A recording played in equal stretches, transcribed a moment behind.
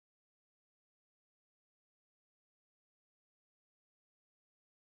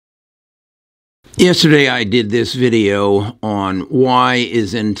Yesterday I did this video on why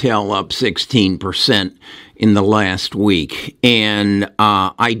is Intel up 16% in the last week, and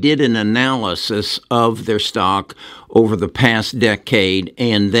I did an analysis of their stock over the past decade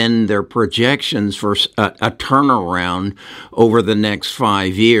and then their projections for a turnaround over the next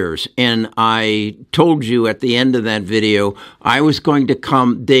 5 years. And I told you at the end of that video I was going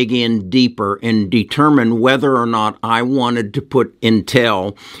to dig in deeper and determine whether or not I wanted to put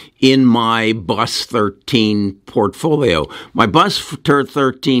Intel in my BUS 13 portfolio. My BUS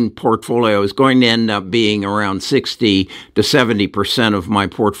 13 portfolio is going to end up being around 60 to 70% of my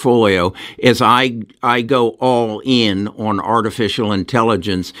portfolio as I go all in on artificial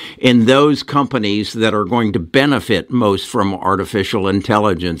intelligence in those companies that are going to benefit most from artificial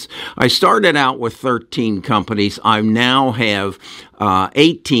intelligence. I started out with 13 companies. I now have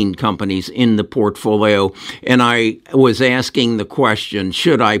 18 companies in the portfolio, and I was asking the question,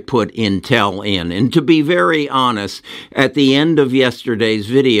 should I put Intel in? And to be very honest, at the end of yesterday's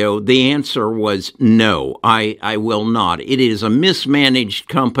video, the answer was no, I will not. It is a mismanaged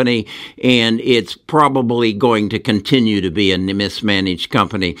company, and it's probably going to continue to be a mismanaged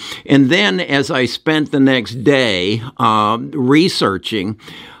company. And then as I spent the next day researching,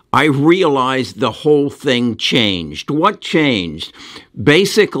 I realized the whole thing changed. What changed?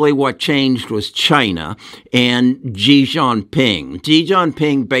 Basically, what changed was China and Xi Jinping. Xi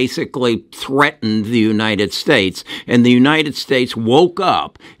Jinping basically threatened the United States, and the United States woke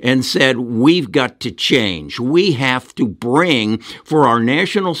up and said, we've got to change. We have to bring, for our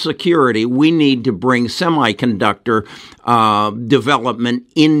national security, we need to bring semiconductor development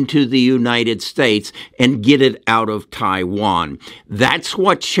into the United States and get it out of Taiwan. That's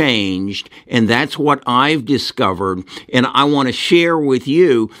what changed, and that's what I've discovered, and I want to share with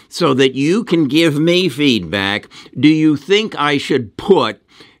you so that you can give me feedback. Do you think I should put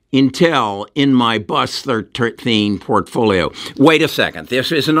Intel in my BUS 13 portfolio? Wait a second.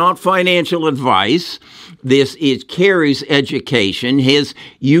 This is not financial advice. This is Kerry's education, his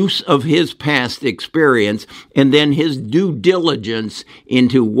use of his past experience, and then his due diligence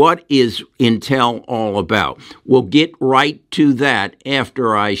into what is Intel all about. We'll get right to that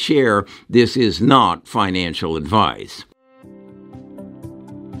after I share this is not financial advice.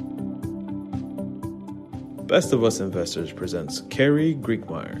 Best of Us Investors presents Kerry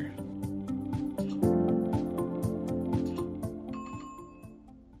Griegmeier.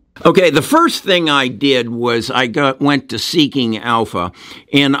 Okay, the first thing I did was I went to Seeking Alpha,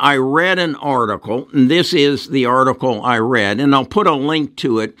 and I read an article, and this is the article I read, and I'll put a link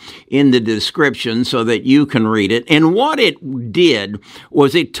to it in the description so that you can read it. And what it did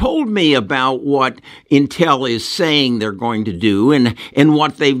was it told me about what Intel is saying they're going to do and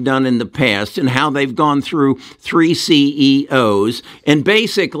what they've done in the past and how they've gone through 3 CEOs, and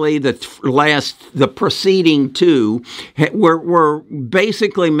basically the preceding two were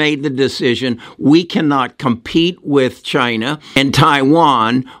basically made the decision we cannot compete with China and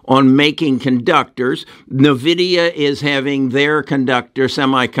Taiwan on making conductors. NVIDIA is having their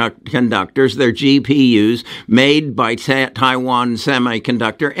semiconductors, their GPUs, made by Taiwan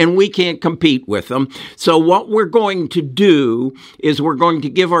Semiconductor, and we can't compete with them. So what we're going to do is we're going to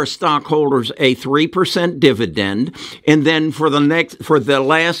give our stockholders a 3% dividend, and then for the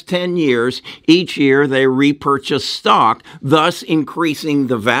last 10 years, each year they repurchase stock, thus increasing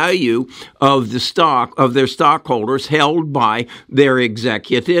the value of the stock of their stockholders held by their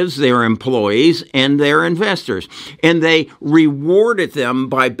executives, their employees, and their investors. And they rewarded them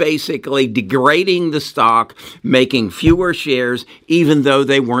by basically degrading the stock, making fewer shares, even though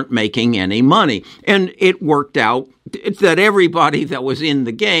they weren't making any money. And it worked out that everybody that was in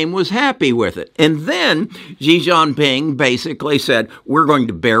the game was happy with it. And then Xi Jinping basically said, we're going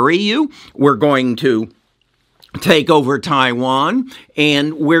to bury you, we're going to take over Taiwan,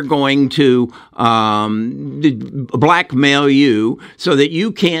 and we're going to blackmail you so that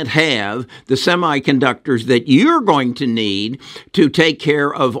you can't have the semiconductors that you're going to need to take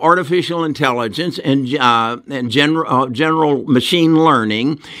care of artificial intelligence and general machine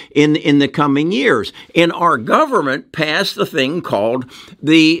learning in the coming years. And our government passed a thing called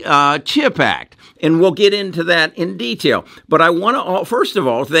the CHIP Act. And we'll get into that in detail. But I want to, first of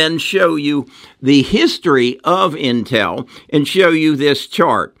all, then show you the history of Intel and show you this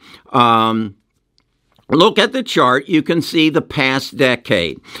chart. Look at the chart. You can see the past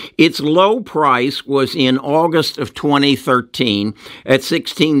decade. Its low price was in August of 2013 at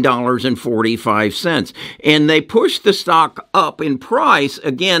 $16.45. And they pushed the stock up in price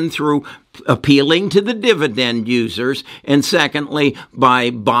again through appealing to the dividend users, and secondly, by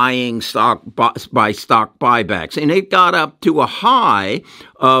buying stock by stock buybacks. And it got up to a high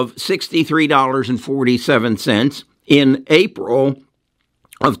of $63.47 in April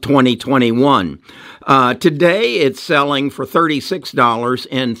of 2021. Today, it's selling for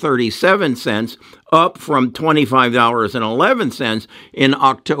 $36.37, up from $25.11 in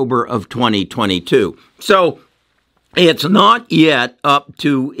October of 2022. So it's not yet up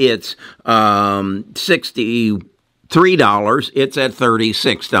to its $63. It's at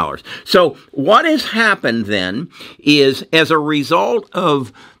 $36. So what has happened then is, as a result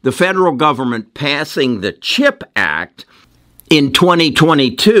of the federal government passing the CHIP Act in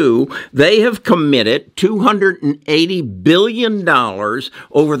 2022, they have committed $280 billion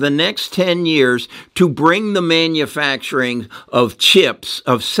over the next 10 years to bring the manufacturing of chips,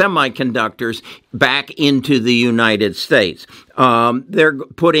 of semiconductors, back into the United States. They're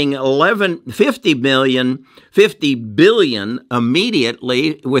putting $50 billion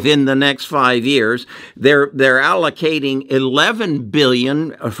immediately within the next 5 years. They're allocating $11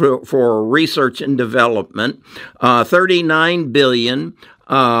 billion for research and development, $39 billion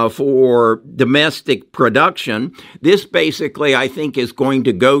for domestic production. This basically, I think, is going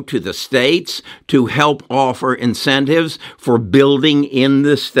to go to the states to help offer incentives for building in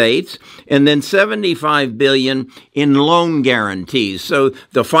the states, and then $75 billion in loan guarantees. So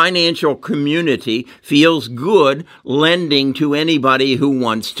the financial community feels good lending to anybody who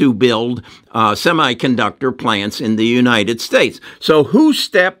wants to build semiconductor plants in the United States. So who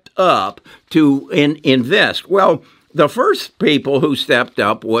stepped up to invest? Well, the first people who stepped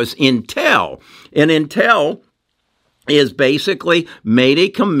up was Intel. And Intel is basically made a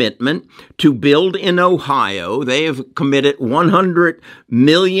commitment to build in Ohio. They have committed $100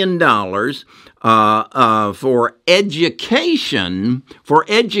 million for education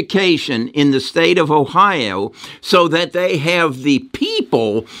in the state of Ohio, so that they have the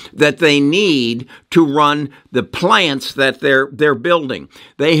people that they need to run the plants that they're building.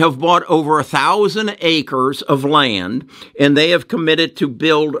 They have bought over 1,000 acres of land, and they have committed to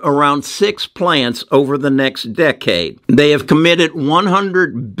build around 6 plants over the next decade. They have committed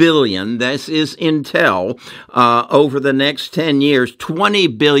 $100 billion, this is Intel, over the next 10 years,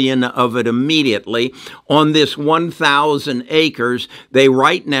 $20 billion of it immediately on this 1,000 acres. They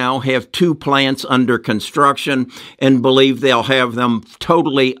right now have 2 plants under construction and believe they'll have them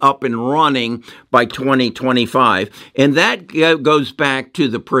totally up and running by 2025. And that goes back to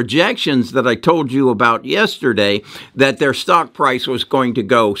the projections that I told you about yesterday, that their stock price was going to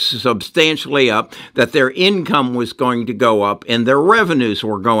go substantially up, that their income was going to go up, and their revenues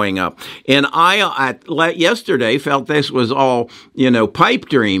were going up. And I yesterday felt this was all, pipe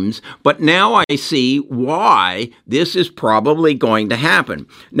dreams, but now I see why this is probably going to happen.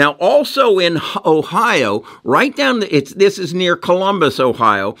 Now, also in Ohio, right down this is near Columbus,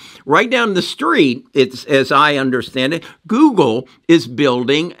 Ohio, right down the street, it's, as I understand it, Google is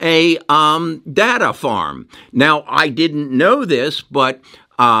building a data farm. Now, I didn't know this, but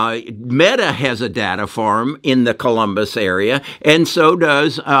Meta has a data farm in the Columbus area, and so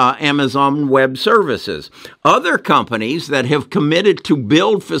does Amazon Web Services. Other companies that have committed to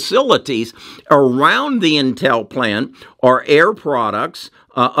build facilities around the Intel plant are Air Products,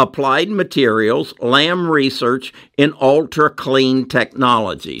 Applied Materials, Lam Research, and Ultra Clean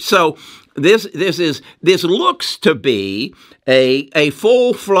Technology. So this looks to be a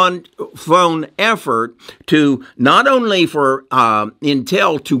full-blown effort to not only for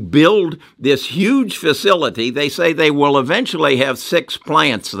Intel to build this huge facility. They say they will eventually have 6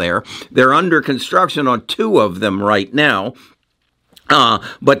 plants there. They're under construction on 2 of them right now.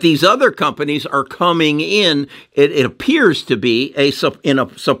 But these other companies are coming in, it appears to be in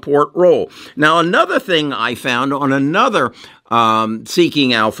a support role. Now, another thing I found on another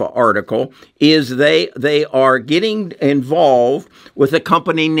Seeking Alpha article is they are getting involved with a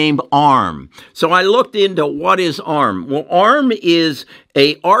company named ARM. So I looked into what is ARM. Well, ARM is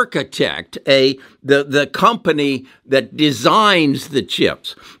a architect, the company that designs the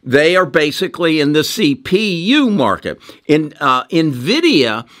chips. They are basically in the CPU market.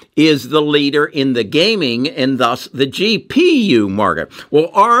 NVIDIA is the leader in the gaming and thus the GPU market. Well,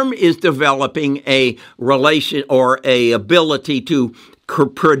 ARM is developing a relation or a ability to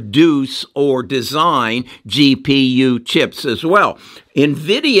produce or design GPU chips as well.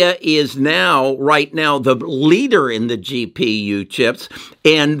 NVIDIA is right now, the leader in the GPU chips,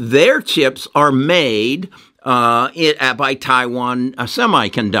 and their chips are made by Taiwan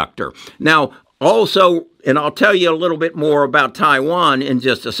Semiconductor. Now, also, and I'll tell you a little bit more about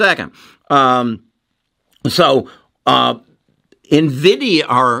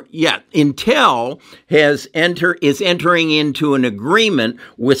Intel is entering into an agreement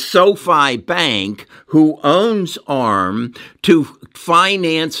with SoFi Bank, who owns ARM, to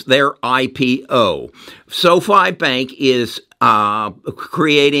finance their IPO. SoFi Bank is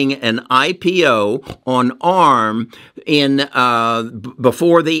creating an IPO on ARM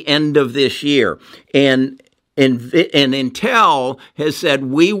before the end of this year, and Intel has said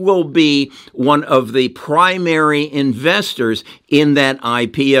we will be one of the primary investors in that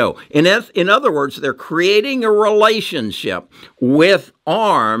IPO. In other words, they're creating a relationship with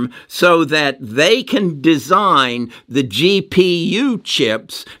ARM so that they can design the GPU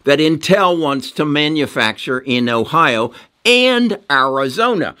chips that Intel wants to manufacture in Ohio and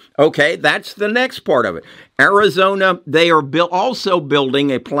Arizona. Okay, that's the next part of it. Arizona, they are also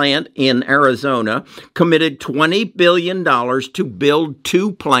building a plant in Arizona, committed $20 billion to build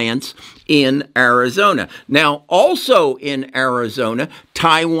 2 plants in Arizona. Now, also in Arizona,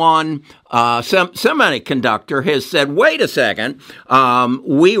 Taiwan Semiconductor has said, wait a second,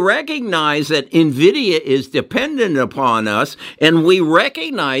 we recognize that NVIDIA is dependent upon us, and we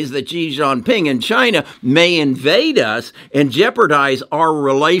recognize that Xi Jinping in China may invade us and jeopardize our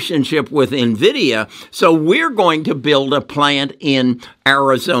relationship with NVIDIA, so we're going to build a plant in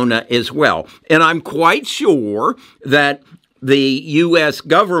Arizona as well. And I'm quite sure that the U.S.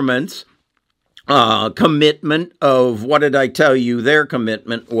 government's commitment of, what did I tell you their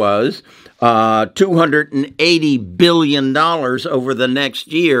commitment was? $280 billion over the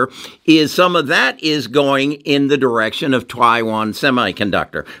next year, is some of that is going in the direction of Taiwan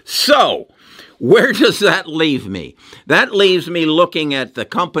Semiconductor. So, where does that leave me? That leaves me looking at the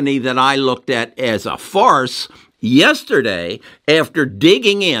company that I looked at as a farce yesterday after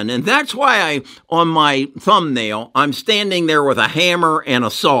digging in. And that's why on my thumbnail, I'm standing there with a hammer and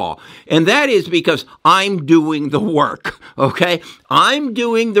a saw. And that is because I'm doing the work, okay? I'm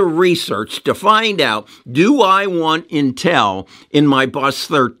doing the research to find out, do I want Intel in my Bus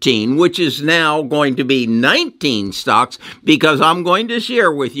 13, which is now going to be 19 stocks, because I'm going to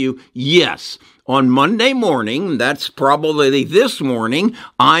share with you, yes, on Monday morning, that's probably this morning,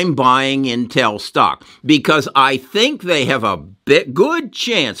 I'm buying Intel stock because I think they have a good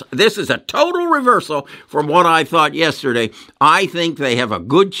chance. This is a total reversal from what I thought yesterday. I think they have a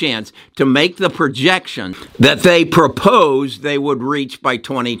good chance to make the projection that they proposed they would reach by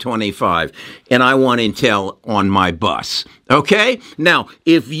 2025. And I want Intel on my bus. Okay? Now,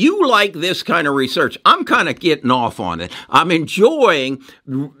 if you like this kind of research, I'm kind of getting off on it. I'm enjoying,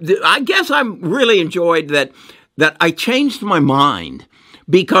 I guess I'm really enjoyed that I changed my mind.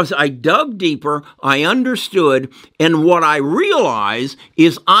 Because I dug deeper, I understood, and what I realize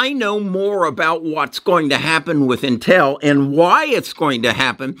is I know more about what's going to happen with Intel and why it's going to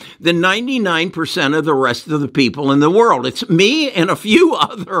happen than 99% of the rest of the people in the world. It's me and a few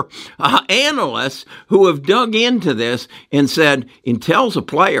other analysts who have dug into this and said, Intel's a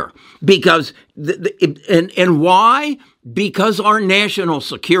player. Because, and why? Because our national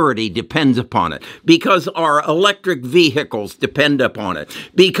security depends upon it, because our electric vehicles depend upon it,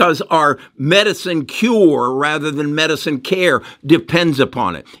 because our medicine cure rather than medicine care depends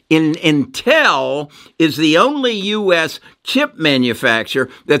upon it. Intel is the only U.S. chip manufacturer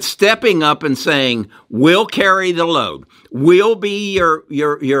that's stepping up and saying, we'll carry the load. We'll be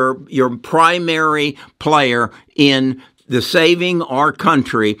your primary player in the saving our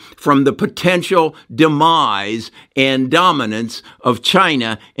country from the potential demise and dominance of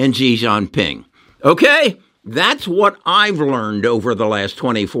China and Xi Jinping. Okay? That's what I've learned over the last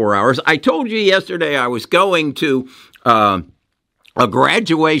 24 hours. I told you yesterday I was going to a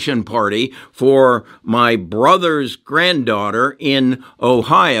graduation party for my brother's granddaughter in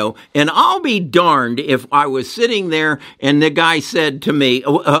Ohio, and I'll be darned if I was sitting there and the guy said to me,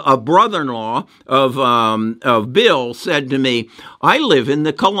 a brother-in-law of Bill said to me, I live in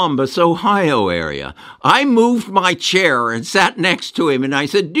the Columbus, Ohio area. I moved my chair and sat next to him, and I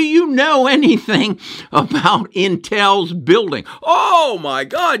said, do you know anything about Intel's building? Oh my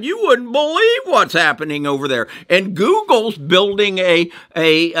God, you wouldn't believe what's happening over there. And Google's building a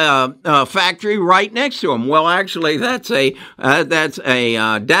factory right next to them. Well, actually, that's a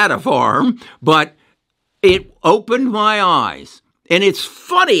data farm, but it opened my eyes. And it's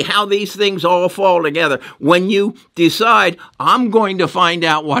funny how these things all fall together when you decide, I'm going to find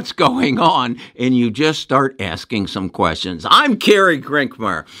out what's going on, and you just start asking some questions. I'm Kerry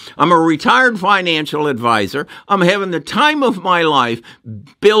Grinkmeyer. I'm a retired financial advisor. I'm having the time of my life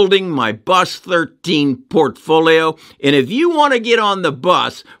building my Bus 13 portfolio. And if you want to get on the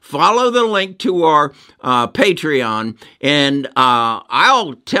bus, follow the link to our Patreon, and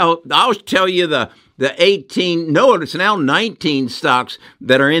I'll tell you the the 18, no, it's now 19 stocks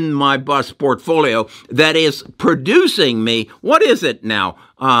that are in my bus portfolio that is producing me, what is it now?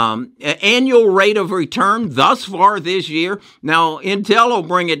 Annual rate of return thus far this year. Now, Intel will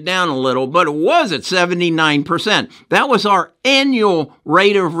bring it down a little, but it was at 79%. That was our annual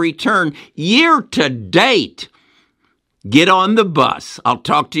rate of return year to date. Get on the bus. I'll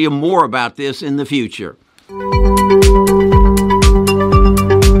talk to you more about this in the future.